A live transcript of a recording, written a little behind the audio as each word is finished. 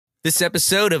This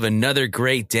episode of Another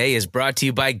Great Day is brought to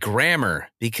you by Grammar,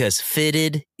 because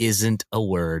fitted isn't a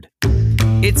word.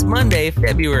 It's Monday,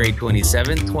 February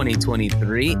 27th,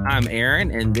 2023. I'm Aaron,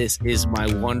 and this is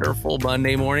my wonderful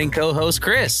Monday morning co-host,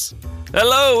 Chris.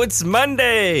 Hello, it's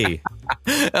Monday.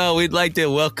 We'd like to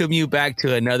welcome you back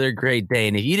to Another Great Day.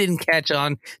 And if you didn't catch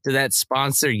on to that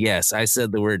sponsor, yes, I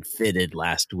said the word fitted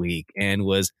last week and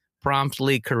was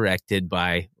promptly corrected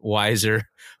by wiser,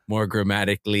 more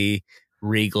grammatically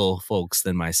regal folks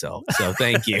than myself. So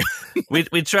thank you.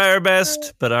 we try our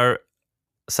best, but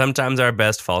sometimes our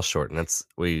best falls short, and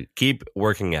we keep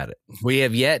working at it. We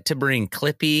have yet to bring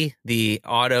Clippy, the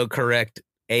autocorrect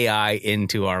AI,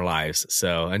 into our lives.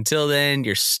 So until then,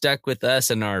 you're stuck with us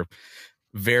and our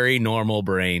very normal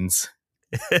brains.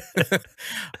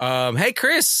 Hey,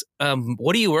 Chris,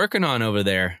 what are you working on over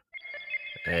there?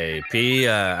 Hey, P,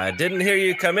 I didn't hear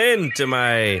you come in to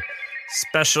my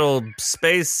special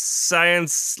space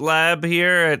science lab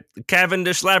here at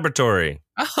Cavendish Laboratory.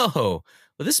 Oh,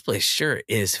 well, this place sure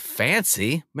is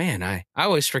fancy. Man, I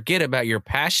always forget about your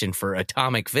passion for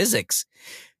atomic physics.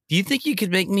 Do you think you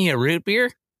could make me a root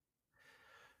beer?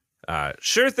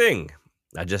 Sure thing.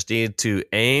 I just need to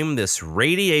aim this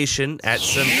radiation at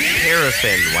some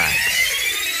paraffin wax.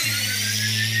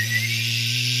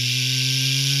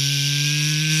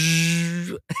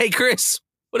 Hey, Chris,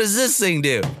 what does this thing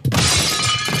do?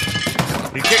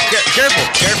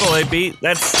 Careful, AP.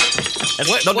 That's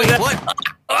what? Don't Wait, do that. What?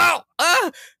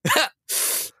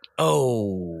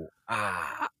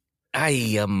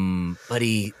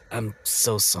 Buddy, I'm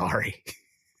so sorry.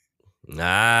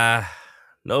 No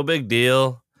big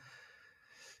deal.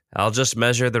 I'll just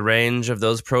measure the range of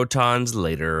those protons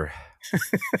later.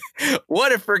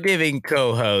 What a forgiving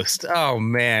co-host. Oh,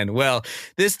 man. Well,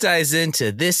 this ties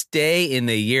into this day in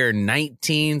the year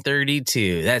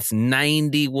 1932. That's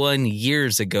 91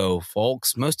 years ago,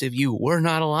 folks. Most of you were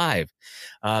not alive.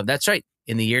 That's right.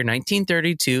 In the year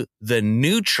 1932, the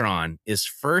neutron is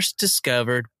first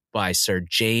discovered by Sir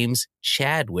James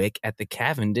Chadwick at the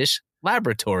Cavendish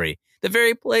Laboratory, the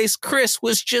very place Chris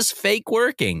was just fake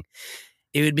working.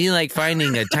 It would be like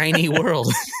finding a tiny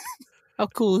world. How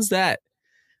cool is that?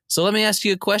 So let me ask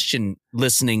you a question,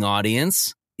 listening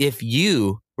audience. If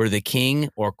you were the king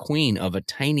or queen of a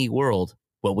tiny world,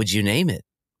 what would you name it?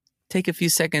 Take a few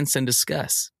seconds and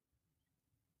discuss.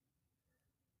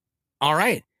 All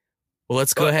right. Well,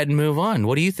 let's go ahead and move on.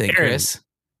 What do you think, Chris?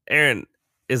 Aaron,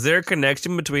 is there a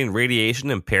connection between radiation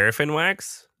and paraffin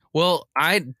wax? Well,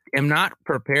 I am not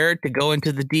prepared to go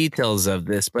into the details of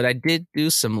this, but I did do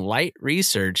some light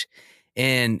research.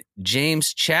 And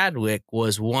James Chadwick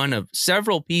was one of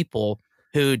several people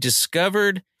who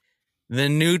discovered the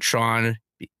neutron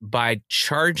by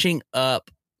charging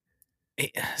up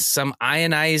some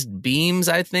ionized beams,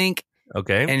 I think.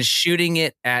 Okay. And shooting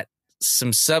it at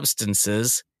some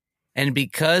substances. And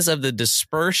because of the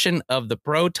dispersion of the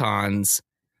protons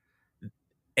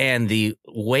and the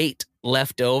weight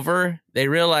left over, they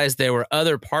realized there were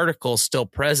other particles still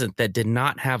present that did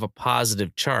not have a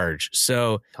positive charge.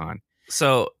 So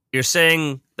you're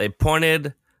saying they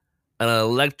pointed an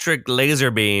electric laser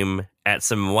beam at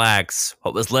some wax.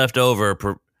 What was left over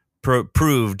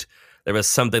proved there was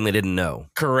something they didn't know.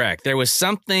 Correct. There was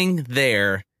something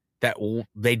there that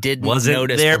they didn't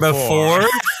notice there before?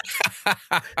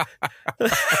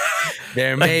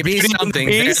 There may be something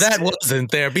there that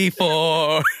wasn't there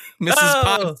before. Mrs.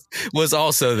 Potts was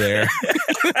also there.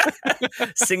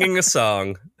 Singing a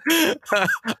song.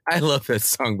 I love that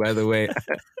song, by the way.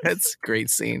 That's a great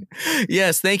scene.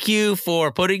 Yes, thank you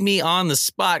for putting me on the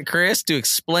spot, Chris, to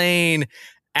explain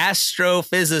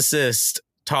astrophysicist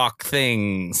talk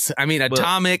things. I mean,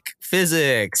 atomic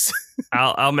physics.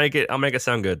 I'll make it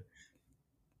sound good.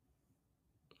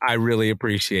 I really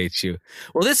appreciate you.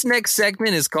 Well, this next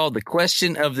segment is called the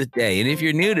Question of the Day. And if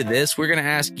you're new to this, we're going to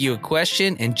ask you a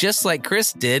question. And just like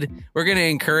Chris did, we're going to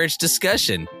encourage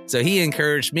discussion. So he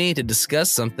encouraged me to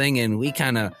discuss something, and we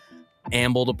kind of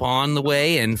ambled upon the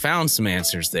way and found some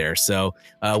answers there. So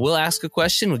we'll ask a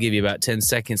question. We'll give you about 10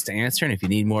 seconds to answer. And if you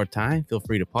need more time, feel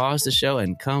free to pause the show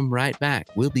and come right back.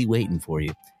 We'll be waiting for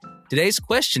you. Today's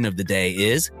question of the day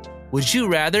is, would you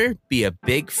rather be a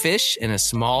big fish in a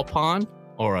small pond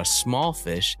or a small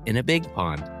fish in a big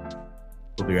pond?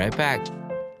 We'll be right back.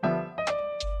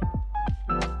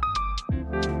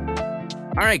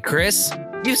 All right, Chris,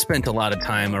 you've spent a lot of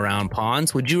time around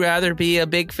ponds. Would you rather be a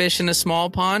big fish in a small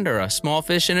pond or a small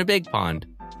fish in a big pond?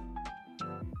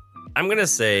 I'm going to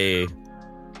say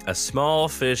a small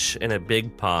fish in a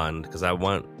big pond because I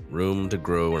want room to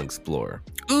grow and explore.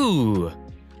 Ooh.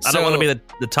 I don't want to be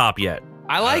the top yet.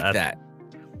 I like that.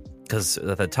 because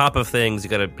at the top of things, you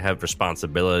got to have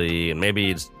responsibility, and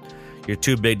maybe you're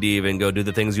too big to even go do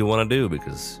the things you want to do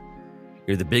because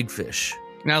you're the big fish.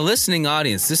 Now, listening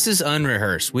audience, this is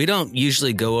unrehearsed. We don't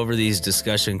usually go over these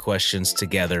discussion questions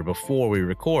together before we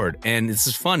record. And this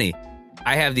is funny.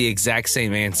 I have the exact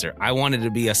same answer. I wanted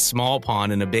to be a small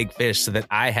pond and a big fish so that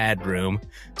I had room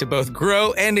to both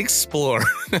grow and explore.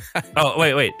 Oh,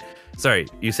 wait. Sorry,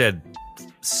 you said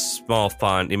small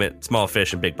pond. You meant small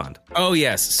fish and big pond. Oh,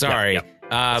 yes. Sorry.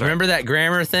 Sorry. Remember that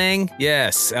grammar thing?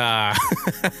 Yes.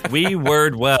 We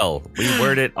word well. We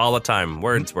word it all the time.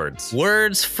 Words.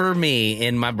 Words for me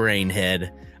in my brain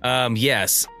head.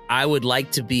 Yes, I would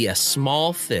like to be a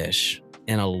small fish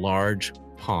in a large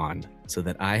pond so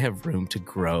that I have room to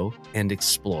grow and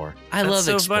explore. I love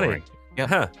so exploring. Funny. Yep.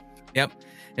 Huh. Yep.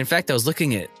 In fact, I was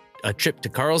looking at a trip to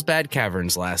Carlsbad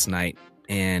Caverns last night,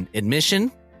 and admission.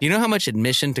 Do you know how much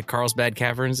admission to Carlsbad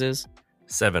Caverns is?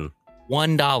 $7.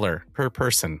 $1 per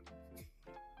person.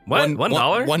 What? $1?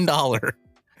 $1.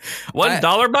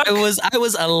 $1 buck? I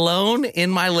was alone in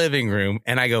my living room,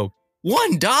 and I go,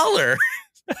 $1.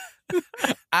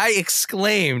 I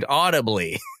exclaimed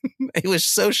audibly. It was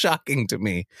so shocking to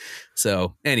me.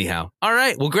 So anyhow, all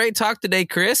right. Well, great talk today,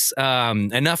 Chris.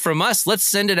 Enough from us. Let's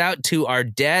send it out to our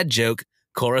dad joke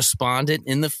correspondent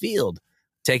in the field.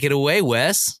 Take it away,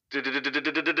 Wes.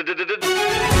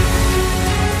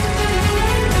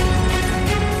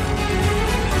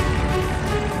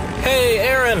 Hey,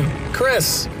 Aaron,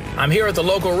 Chris. I'm here at the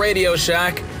local Radio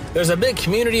Shack. There's a big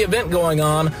community event going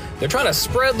on. They're trying to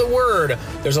spread the word.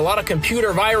 There's a lot of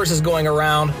computer viruses going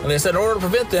around, and they said in order to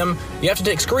prevent them, you have to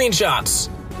take screenshots.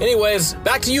 Anyways,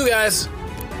 back to you guys.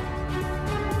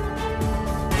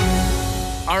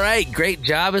 All right, great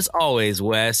job as always,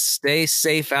 Wes. Stay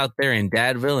safe out there in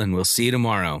Dadville, and we'll see you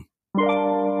tomorrow.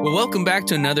 Well, welcome back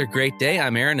to another great day.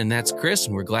 I'm Aaron, and that's Chris,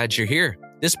 and we're glad you're here.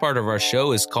 This part of our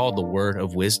show is called The Word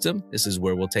of Wisdom. This is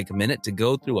where we'll take a minute to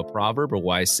go through a proverb or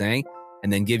wise saying,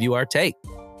 and then give you our take.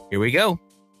 Here we go.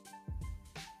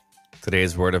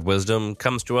 Today's word of wisdom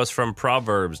comes to us from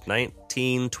Proverbs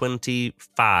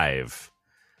 19:25.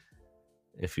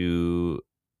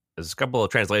 There's a couple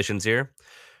of translations here.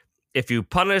 If you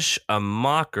punish a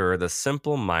mocker, the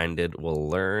simple-minded will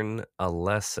learn a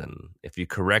lesson. If you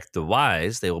correct the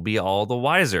wise, they will be all the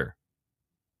wiser.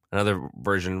 Another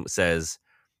version says,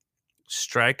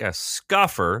 strike a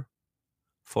scoffer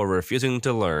for refusing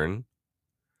to learn,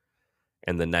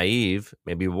 and the naive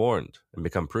may be warned and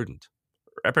become prudent.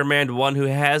 Reprimand one who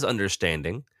has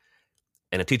understanding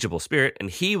and a teachable spirit, and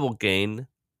he will gain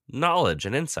knowledge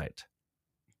and insight.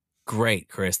 Great,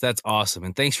 Chris. That's awesome.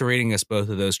 And thanks for reading us both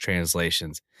of those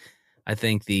translations. I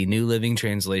think the New Living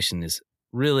Translation is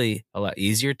really a lot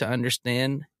easier to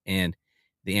understand, and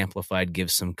the Amplified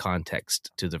gives some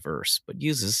context to the verse, but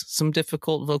uses some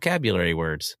difficult vocabulary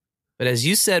words. But as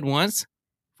you said once,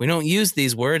 if we don't use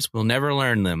these words, we'll never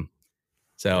learn them.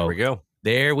 So there we go.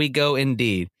 There we go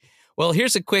indeed. Well,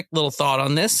 here's a quick little thought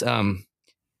on this.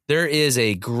 There is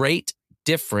a great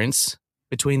difference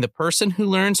between the person who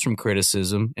learns from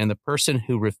criticism and the person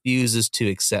who refuses to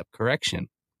accept correction.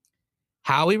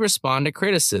 How we respond to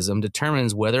criticism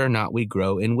determines whether or not we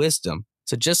grow in wisdom.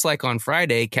 So just like on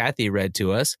Friday, Kathy read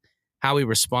to us how we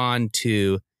respond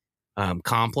to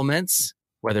compliments,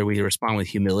 whether we respond with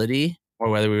humility or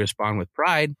whether we respond with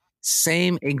pride,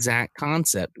 same exact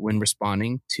concept when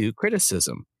responding to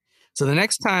criticism. So the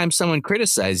next time someone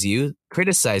criticizes you,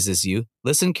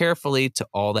 listen carefully to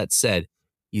all that's said.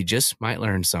 You just might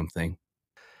learn something.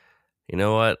 You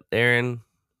know what, Aaron?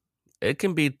 It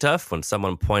can be tough when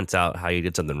someone points out how you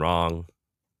did something wrong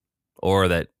or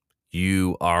that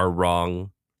you are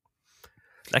wrong.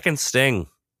 That can sting.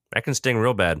 That can sting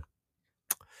real bad.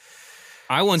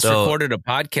 I once recorded a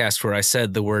podcast where I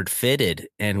said the word fitted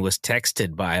and was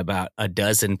texted by about a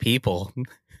dozen people.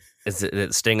 Did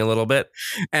it sting a little bit?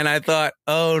 And I thought,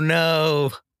 oh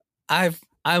no, I'm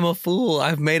a fool.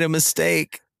 I've made a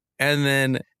mistake. And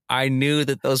then I knew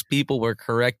that those people were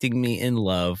correcting me in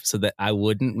love so that I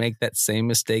wouldn't make that same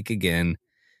mistake again.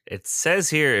 It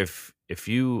says here, if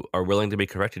you are willing to be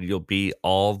corrected, you'll be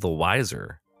all the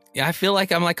wiser. Yeah, I feel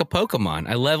like I'm like a Pokemon.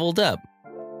 I leveled up.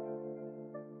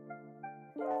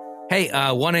 Hey,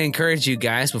 I want to encourage you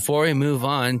guys before we move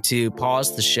on to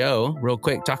pause the show real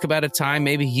quick. Talk about a time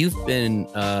maybe you've been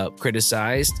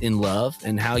criticized in love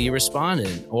and how you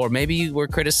responded. Or maybe you were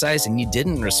criticized and you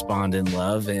didn't respond in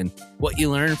love and what you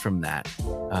learned from that.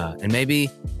 And maybe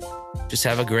just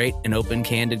have a great and open,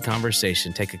 candid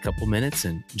conversation. Take a couple minutes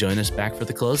and join us back for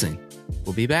the closing.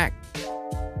 We'll be back.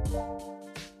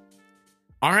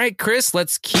 All right, Chris,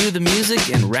 let's cue the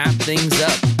music and wrap things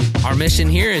up. Our mission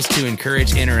here is to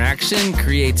encourage interaction,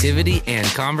 creativity, and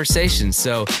conversation.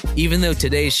 So even though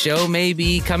today's show may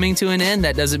be coming to an end,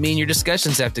 that doesn't mean your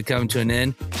discussions have to come to an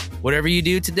end. Whatever you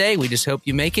do today, we just hope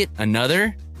you make it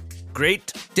another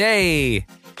great day.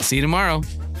 See you tomorrow.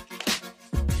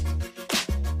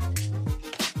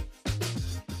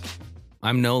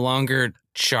 I'm no longer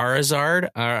Charizard.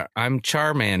 I'm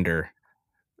Charmander.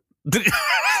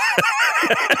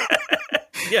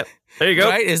 Yeah, there you go.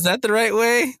 Right? Is that the right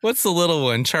way? What's the little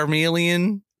one?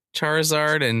 Charmeleon,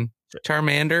 Charizard, and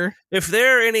Charmander? If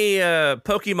there are any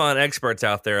Pokemon experts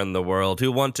out there in the world who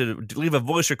want to leave a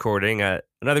voice recording at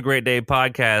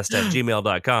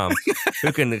anothergreatdaypodcast@gmail.com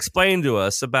who can explain to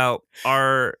us about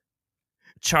our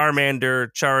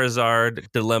Charmander, Charizard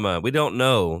dilemma. We don't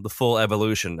know the full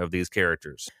evolution of these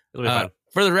characters. It'll be fun.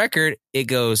 For the record, it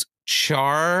goes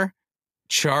Charizard,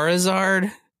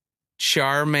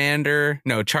 Charmander,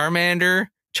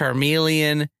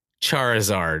 Charmeleon,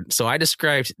 Charizard. So I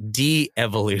described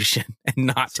de-evolution and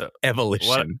not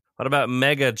evolution. What about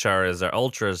Mega Charizard,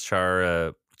 Ultra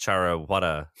Charizard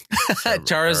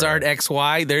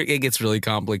XY? There, it gets really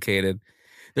complicated.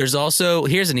 There's also,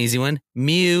 here's an easy one,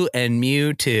 Mew and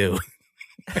Mewtwo.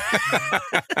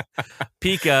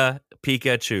 Pikachu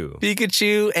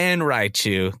and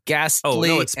Raichu.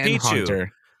 Ghastly it's and Pichu.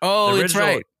 Haunter. Oh, The it's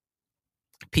original right.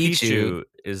 Pichu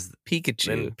is Pikachu.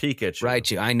 then Pikachu.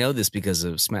 Raichu. I know this because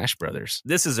of Smash Brothers.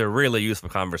 This is a really useful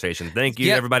conversation. Thank you,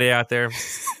 Yep. everybody out there.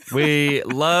 We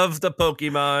love the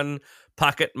Pokemon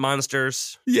pocket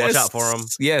monsters. Yes. Watch out for them.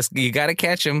 Yes, you got to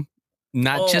catch them.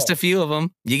 Not just a few of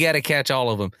them. You got to catch all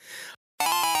of them.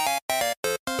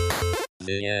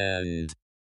 The end.